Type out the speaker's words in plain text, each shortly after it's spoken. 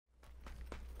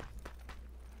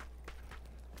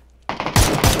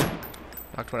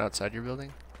Knocked one outside your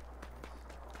building.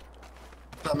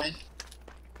 What's up, man?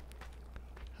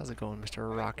 How's it going,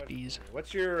 Mr. Rock D's?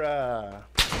 What's your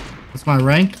What's my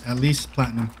rank? At least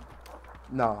platinum.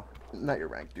 No, not your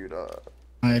rank, dude.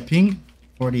 My ping?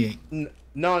 48.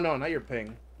 No, not your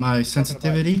ping. My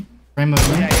sensitivity? Frame of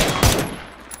mind? Yeah.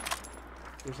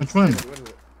 Which one? What is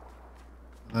it?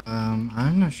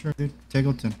 I'm not sure, dude.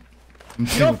 Taggleton. I'm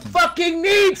You don't Taggleton. fucking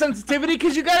need sensitivity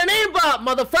because you got an aimbot,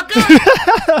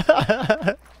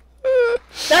 motherfucker!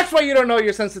 That's why you don't know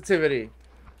your sensitivity.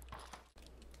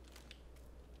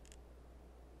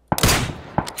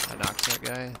 I knocked that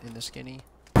guy in the skinny.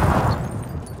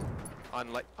 On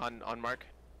mark.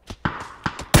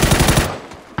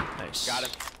 Nice. Got him.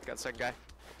 Got the second guy.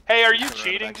 Hey, are you Turn around the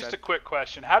cheating? backside. Just a quick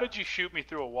question. How did you shoot me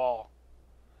through a wall?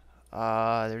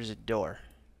 There's a door.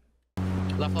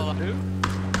 Left.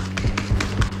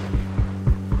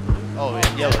 Oh,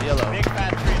 yeah, yellow. Big fat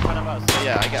tree in front of us.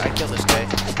 Yeah, I killed this guy.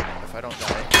 If I don't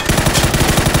die.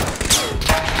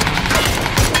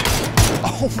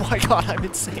 Oh my god, I'm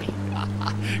insane.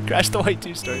 Crash the white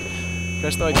 2-story.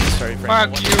 Crash the white 2-story.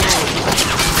 Fuck you!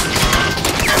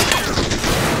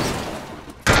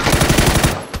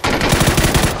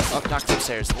 Up, knocked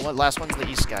upstairs. The last one's the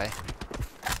east guy.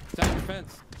 Down your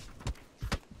fence.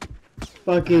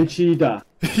 Fucking cheetah.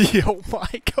 Oh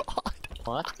my god.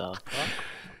 What the fuck?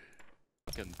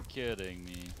 Fucking kidding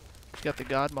me. You got the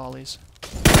god mollies.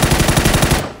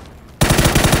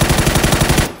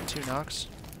 2 knocks.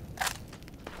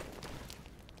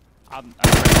 I'm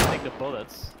ready to take the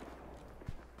bullets.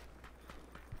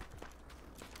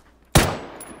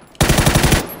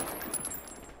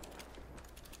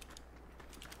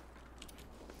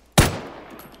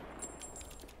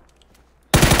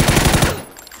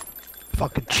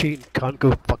 Fucking cheating, cunt.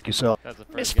 Go fuck yourself. That's the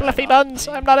first Miss guy Fluffy knocked Buns,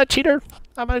 me. I'm not a cheater.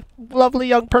 I'm a lovely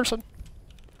young person.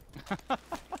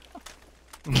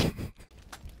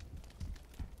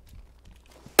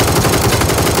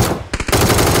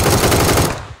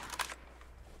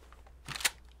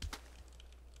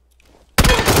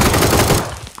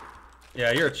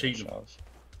 Yeah, you're cheating.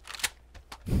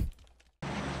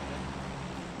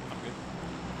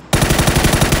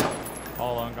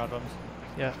 All on goddams.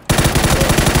 Yeah.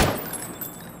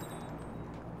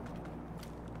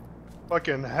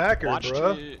 Fucking hacker, Watch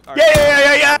bro.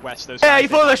 Yeah. West, those Yeah, guys, you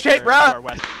they full of got shit, their- bro. our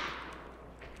west.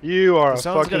 You are a The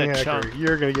zone's fucking gonna hacker. chunk.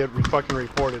 You're gonna get fucking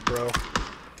reported, bro.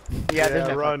 Yeah,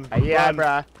 Yeah, run. Yeah, run.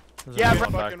 bruh. There's Yeah, one bro.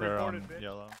 back Fucking there on reported, bitch.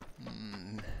 yellow.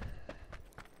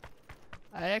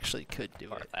 I actually could do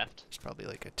Far it. left. It's probably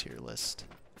like a tier list.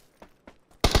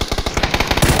 There's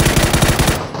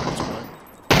one.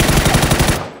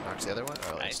 Knocks the other one?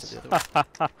 Oh, nice. The other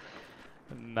one.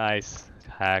 Nice.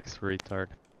 Hacks, retard.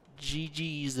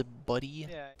 GG's, buddy.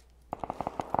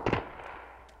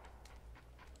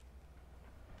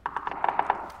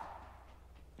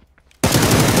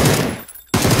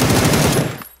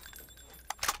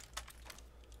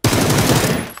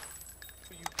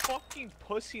 You fucking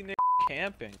pussy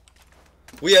camping.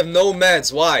 We have no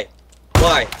meds. Why?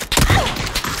 Why?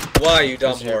 Why, you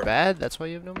dumb Because you're whore? bad? That's why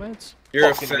you have no meds? You're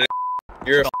a fat.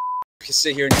 You're a. You can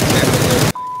sit here and you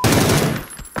can't.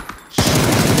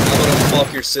 I'm gonna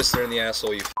fuck your sister in the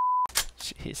asshole, you.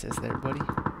 Jesus there, buddy.